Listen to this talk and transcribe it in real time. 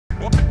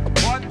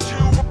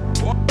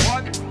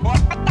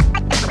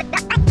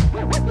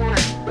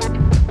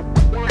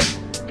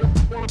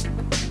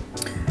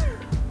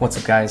What's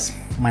up guys,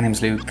 my name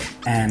is Luke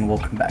and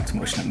welcome back to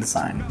Motion and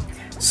Design.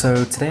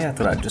 So today I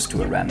thought I'd just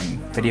do a random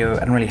video.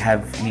 I don't really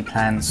have any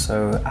plans,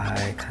 so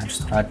I kind of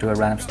just thought I'd do a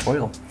random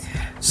tutorial.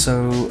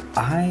 So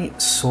I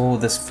saw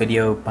this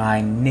video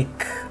by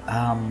Nick,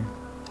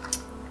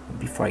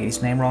 before I get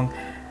his name wrong,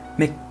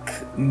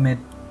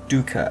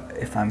 Medukha.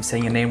 If I'm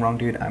saying your name wrong,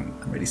 dude, I'm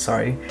really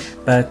sorry.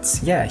 But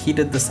yeah, he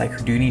did this like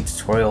Houdini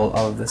tutorial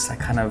of this like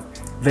kind of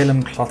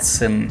Vellum cloth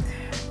sim.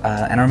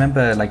 And I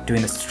remember like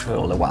doing this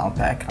tutorial a while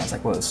back and I was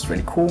like, well, this is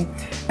really cool.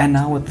 And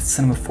now with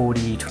Cinema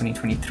 4D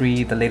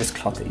 2023, the latest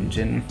cloth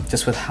engine,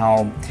 just with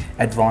how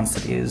advanced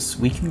it is,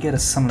 we can get a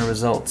similar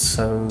result.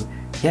 So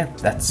yeah,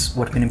 that's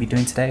what we're going to be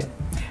doing today.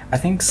 I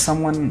think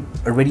someone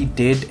already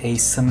did a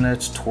similar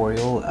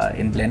tutorial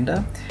in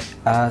Blender.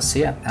 So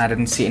yeah, I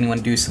didn't see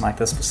anyone do something like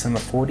this for Cinema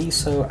 4D,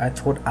 so I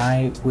thought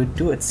I would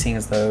do it, seeing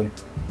as though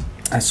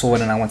I saw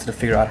it and I wanted to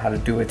figure out how to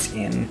do it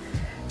in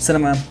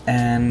Cinema,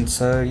 and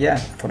so yeah, I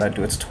thought I'd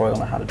do a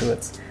tutorial on how to do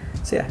it.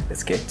 So yeah,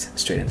 let's get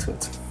straight into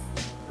it.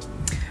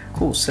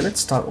 Cool, so let's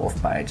start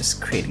off by just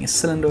creating a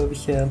cylinder over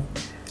here.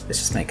 Let's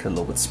just make it a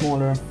little bit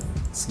smaller,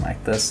 something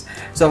like this.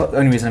 So the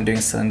only reason I'm doing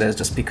a cylinder is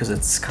just because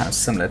it's kind of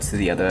similar to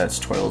the other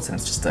tutorials and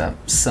it's just a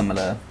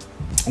similar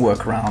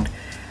workaround.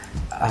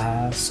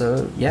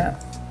 So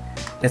yeah,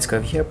 let's go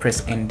over here,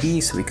 press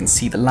NB so we can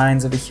see the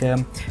lines over here,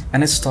 and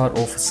let's start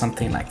off with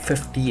something like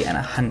 50 and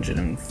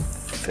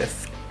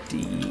 150.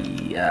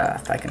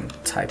 If I can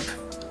type,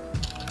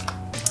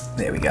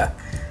 there we go.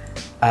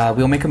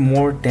 We'll make it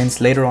more dense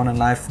later on in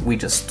life.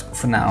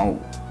 For now,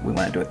 we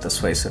want to do it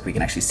this way so that we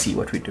can actually see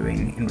what we're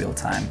doing in real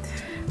time.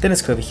 Then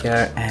let's go over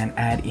here and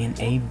add in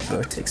a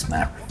vertex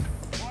map.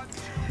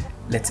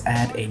 Let's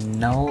add a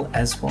null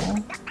as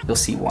well. You'll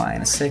see why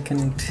in a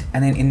second.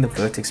 And then in the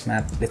vertex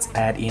map, let's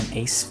add in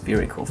a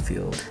spherical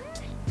field.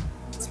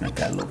 Let's make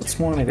that a little bit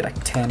smaller, maybe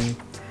like 10.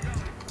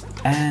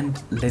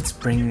 And let's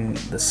bring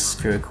the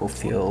spherical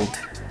field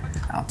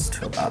out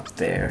to about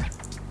there.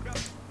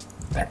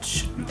 That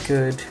should be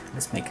good.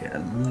 Let's make it a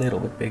little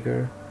bit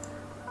bigger.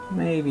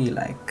 Maybe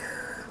like,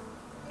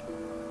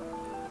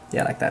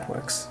 yeah, like that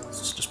works.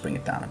 So just bring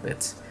it down a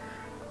bit.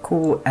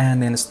 Cool,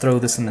 and then let's throw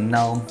this in the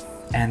null.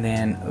 And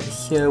then over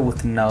here with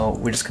the null,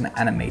 we're just gonna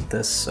animate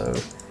this. So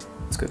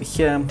let's go over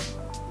here,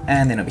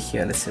 and then over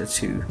here, let's set it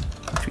to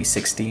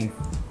 360.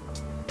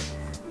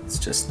 Let's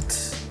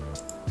just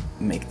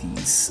make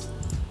these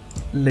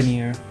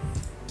linear,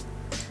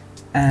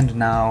 and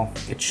now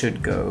it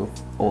should go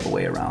all the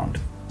way around.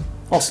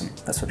 Awesome,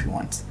 that's what we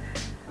want.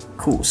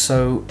 Cool,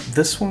 so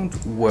this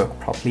won't work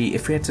properly.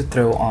 If we had to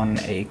throw on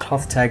a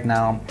cloth tag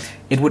now,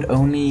 it would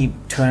only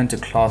turn into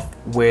cloth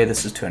where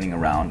this is turning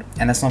around,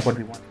 and that's not what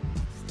we want.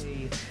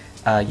 Stay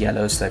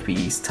yellow so that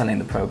we're telling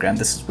the program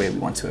this is where we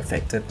want to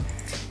affect it.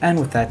 And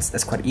with that,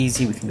 that's quite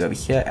easy. We can go over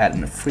here, add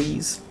in a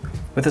freeze.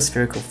 With the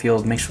spherical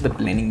field, make sure the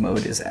blending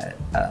mode is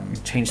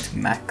changed to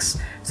max,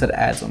 so it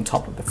adds on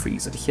top of the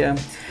freeze over here.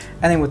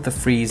 And then with the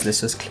freeze,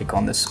 let's just click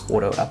on this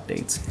auto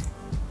update.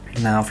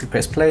 Now if we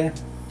press play,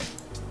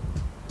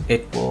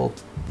 it will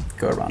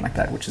go around like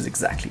that, which is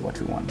exactly what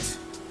we want.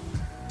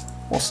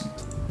 Awesome.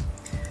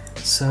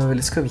 So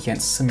let's go over here in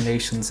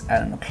simulations,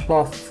 add in a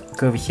cloth,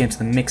 go over here into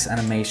the mix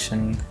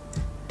animation,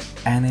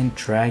 and then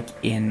drag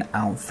in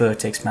our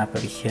vertex map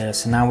over here.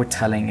 So now we're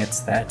telling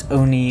it that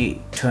only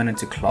turn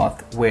into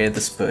cloth where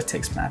this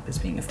vertex map is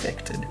being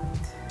affected.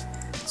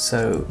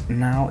 So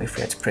now if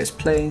we had to press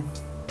play,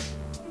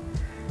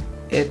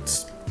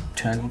 it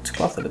turned into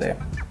cloth over there.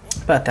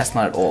 But that's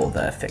not at all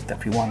the effect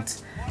that we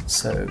want.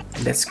 So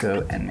let's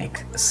go and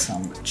make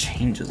some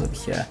changes over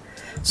here.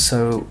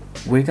 So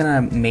we're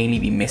gonna mainly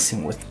be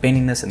messing with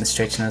bendiness and the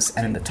stretchiness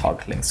and then the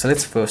target length. So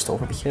let's first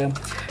off over here,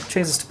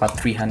 change this to about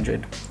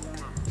 300.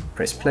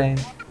 Press play.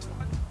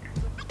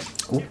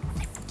 Ooh.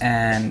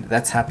 And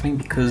that's happening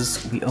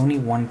because we only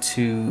want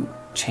to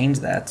change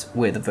that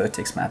where the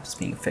vertex map is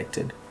being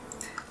affected.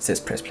 It says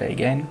press play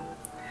again,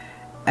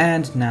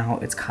 and now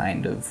it's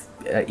kind of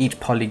each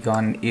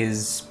polygon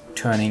is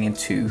turning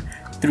into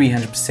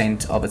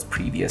 300% of its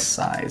previous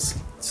size.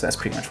 So that's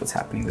pretty much what's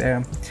happening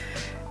there.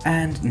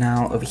 And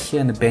now over here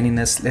in the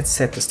bendiness, let's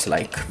set this to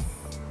like, I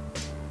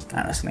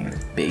don't know, something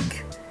big.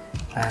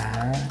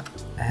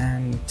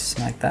 And just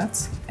like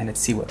that, and let's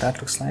see what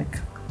that looks like.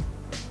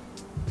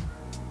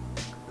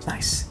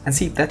 Nice, and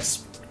see,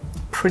 that's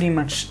pretty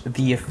much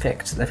the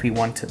effect that we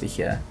want over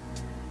here.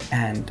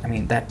 And I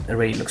mean, that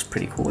already looks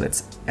pretty cool.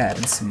 Let's add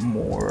in some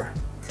more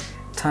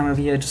time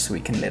over here just so we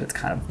can let it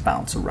kind of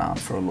bounce around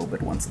for a little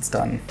bit once it's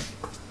done.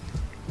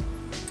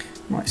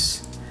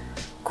 Nice,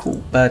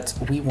 cool, but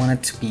we want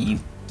it to be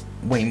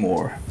way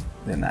more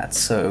than that,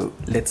 so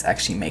let's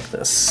actually make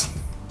this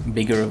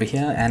bigger over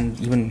here and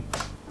even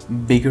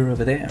bigger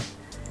over there,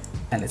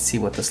 and let's see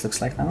what this looks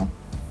like now.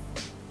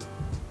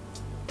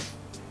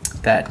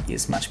 That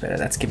is much better.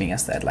 That's giving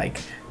us that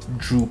like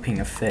drooping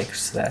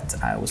effect that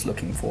I was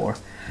looking for.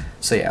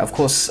 So yeah, of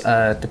course,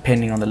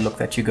 depending on the look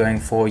that you're going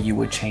for, you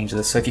would change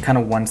this. So if you kind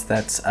of want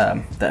that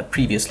the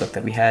previous look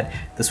that we had,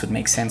 this would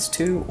make sense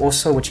too.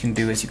 Also, what you can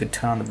do is you could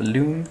turn on the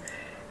balloon,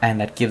 and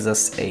that gives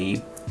us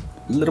a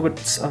little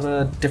bit of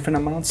a different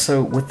amount.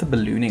 So with the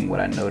ballooning, what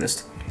I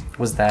noticed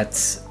was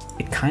that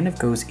it kind of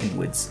goes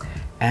inwards,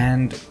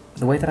 and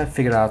the way that I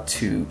figured out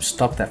to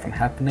stop that from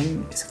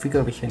happening is if we go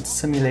over here into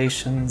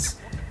simulations,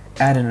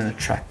 add in an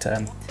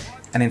attractor,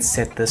 and then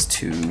set this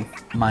to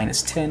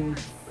 -10.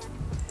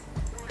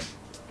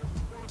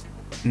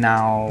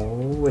 Now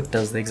it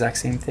does the exact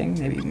same thing,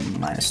 maybe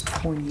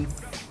 -20.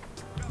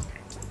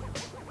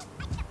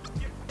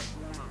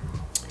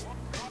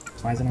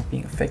 Why is it not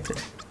being affected?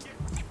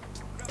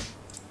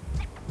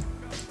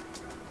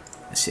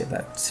 Let's see if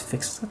that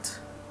fixes it.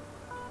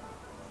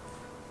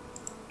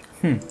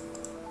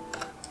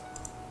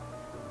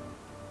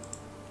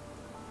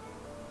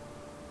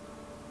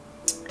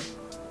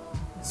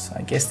 So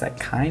I guess that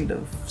kind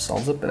of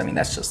solves it, but I mean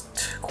that's just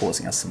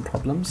causing us some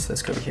problems.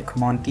 Let's go over here,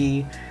 Command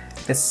D.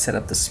 Let's set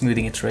up the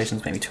smoothing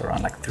iterations maybe to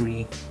around like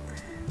 3.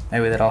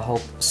 Maybe that'll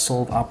help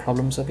solve our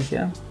problems over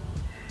here.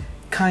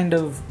 Kind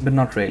of, but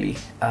not really.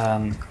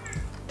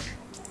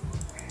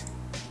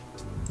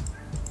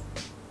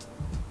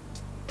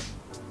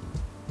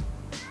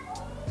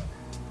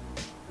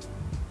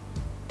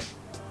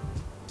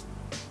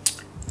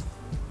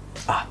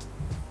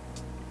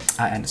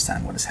 I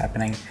understand what is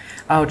happening.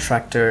 Our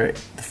tractor,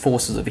 the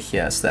force is over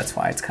here, so that's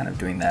why it's kind of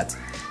doing that.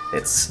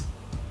 Let's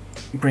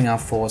bring our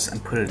force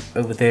and put it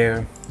over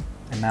there,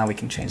 and now we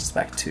can change this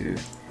back to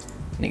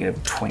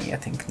 -20, I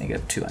think,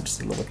 -2, I'm just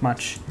a little bit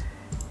much.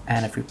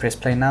 And if we press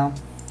play now,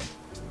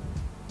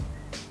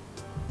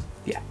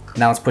 yeah,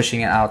 now it's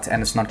pushing it out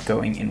and it's not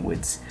going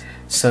inwards.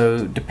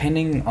 So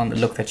depending on the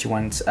look that you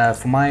want,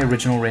 for my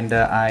original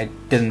render I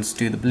didn't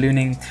do the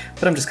ballooning,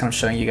 but I'm just kind of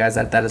showing you guys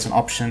that that is an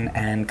option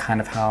and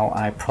kind of how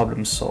I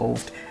problem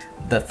solved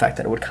the fact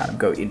that it would kind of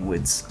go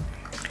inwards.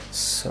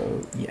 So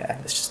yeah,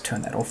 let's just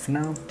turn that off for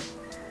now.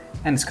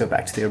 And let's go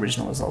back to the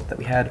original result that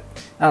we had.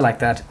 I like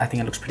that, I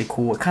think it looks pretty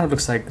cool. It kind of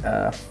looks like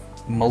a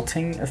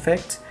molting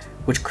effect,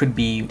 which could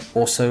be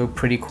also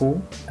pretty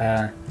cool.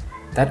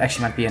 That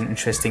actually might be an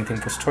interesting thing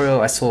for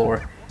tutorial. I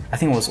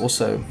think it was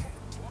also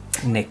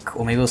Nick,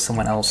 or maybe it was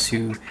someone else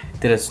who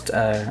did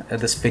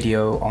this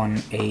video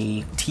on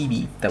a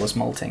TV that was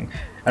molting.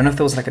 I don't know if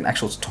there was like an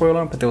actual tutorial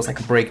on it, but there was like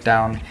a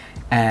breakdown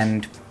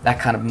and that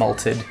kind of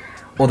molted.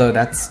 Although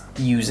that's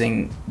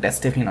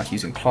definitely not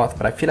using cloth,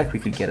 but I feel like we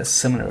could get a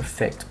similar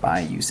effect by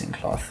using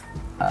cloth.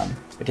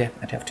 But yeah,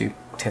 I'd have to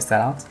test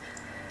that out.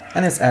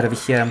 And let's add over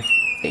here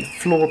a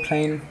floor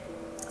plane.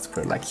 Let's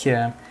put it like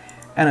here.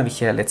 And over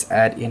here, let's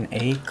add in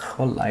a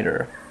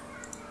collider.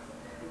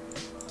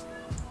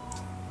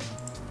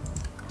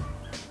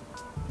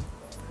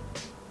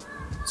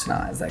 So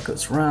now as that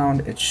goes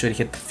around, it should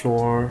hit the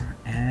floor,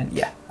 and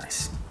yeah,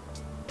 nice.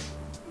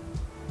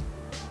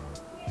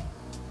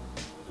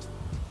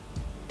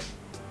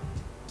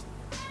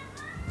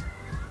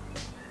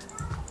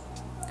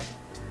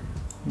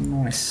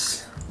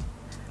 Nice.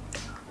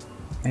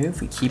 Maybe if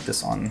we keep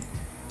this on,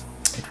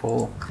 it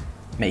will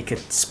make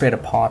it spread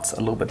apart a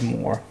little bit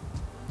more.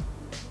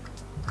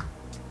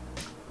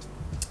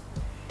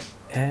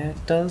 It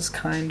does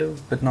kind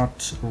of, but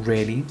not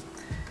really.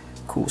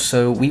 Cool,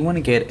 so we want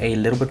to get a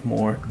little bit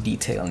more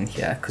detail in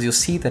here, because you'll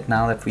see that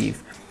now that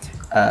we've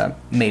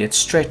made it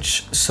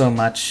stretch so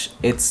much,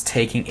 it's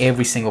taking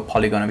every single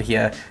polygon over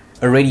here,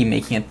 already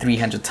making it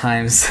 300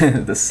 times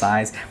the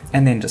size,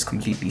 and then just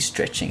completely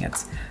stretching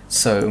it.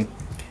 So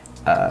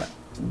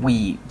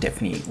we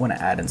definitely want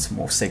to add in some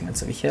more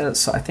segments over here.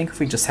 So I think if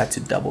we just had to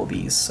double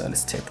these, so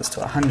let's take this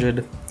to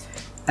 100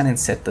 and then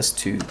set this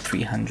to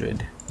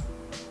 300.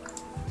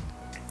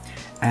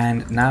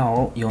 And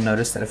now you'll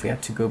notice that if we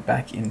have to go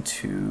back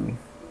into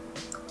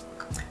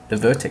the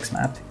vertex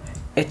map,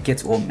 it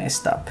gets all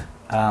messed up.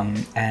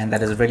 And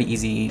that is a really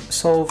easy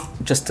solve.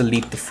 Just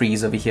delete the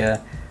freeze over here,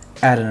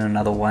 add in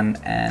another one,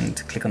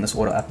 and click on this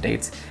auto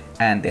update,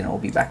 and then it'll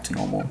be back to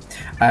normal.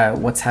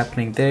 What's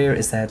happening there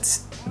is that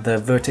the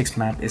vertex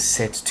map is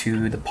set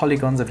to the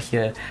polygons over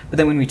here, but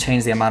then when we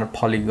change the amount of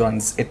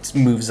polygons, it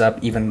moves up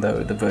even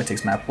though the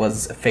vertex map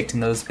was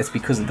affecting those. It's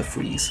because of the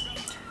freeze.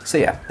 So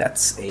yeah,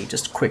 that's a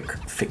just quick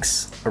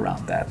fix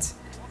around that.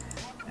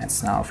 And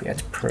so now if we had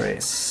to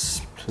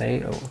press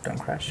play, oh, don't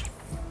crash.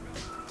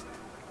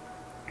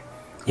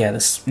 Yeah,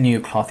 this new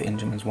cloth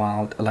engine is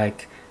wild.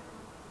 Like,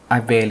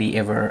 I barely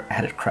ever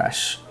had it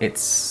crash.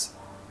 It's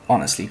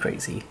honestly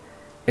crazy.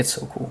 It's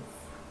so cool.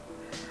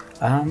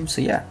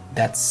 So yeah,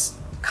 that's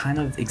kind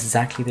of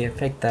exactly the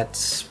effect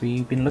that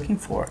we've been looking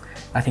for.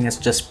 I think it's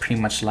just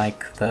pretty much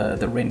like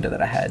the render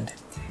that I had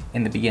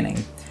in the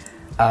beginning.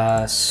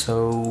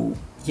 So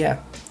yeah,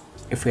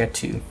 if we had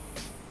to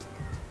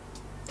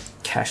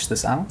cache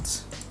this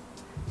out,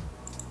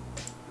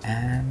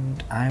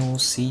 and I will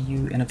see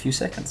you in a few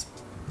seconds.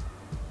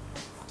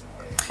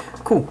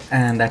 Cool,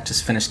 and that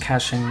just finished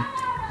caching,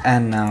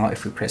 and now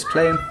if we press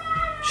play, you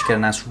should get a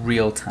nice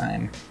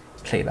real-time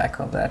playback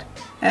of that.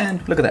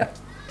 And look at that,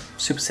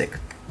 super sick.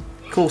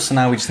 Cool, so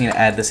now we just need to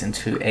add this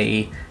into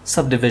a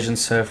subdivision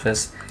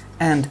surface,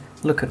 and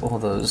look at all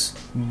those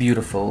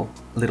beautiful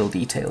little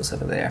details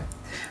over there.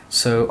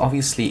 So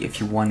obviously if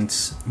you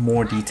want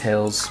more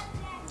details,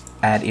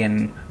 add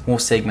in more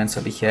segments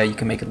over here. You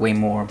can make it way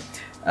more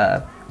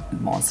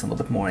advanced and a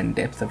little bit more in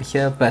depth over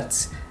here,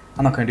 but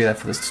I'm not going to do that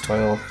for this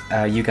tutorial.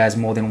 You guys are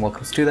more than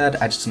welcome to do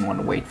that. I just didn't want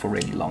to wait for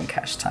really long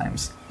cache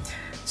times.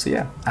 So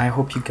yeah, I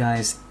hope you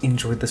guys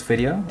enjoyed this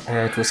video.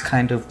 It was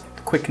kind of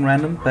quick and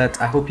random,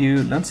 but I hope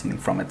you learned something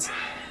from it.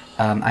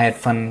 I had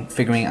fun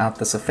figuring out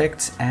this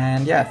effect,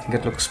 and yeah, I think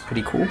it looks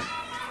pretty cool.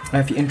 Now,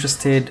 if you're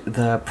interested,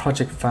 the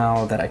project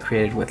file that I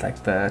created with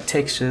like the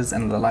textures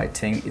and the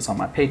lighting is on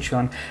my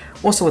Patreon.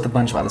 Also with a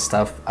bunch of other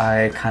stuff.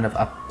 I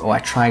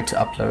try to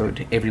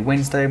upload every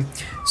Wednesday.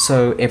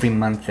 So every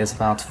month there's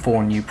about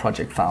 4 new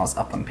project files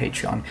up on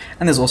Patreon.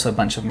 And there's also a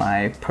bunch of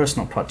my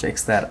personal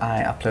projects that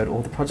I upload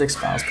all the projects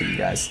files for you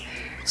guys.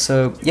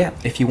 So yeah,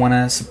 if you want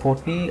to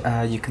support me,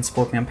 you can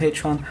support me on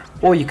Patreon,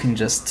 or you can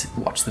just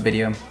watch the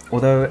video.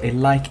 Although a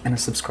like and a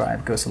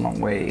subscribe goes a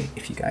long way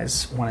if you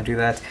guys want to do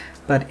that.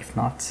 But if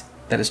not,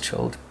 that is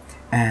chilled.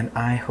 And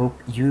I hope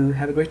you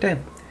have a great day.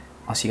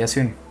 I'll see you guys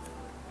soon.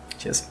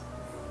 Cheers.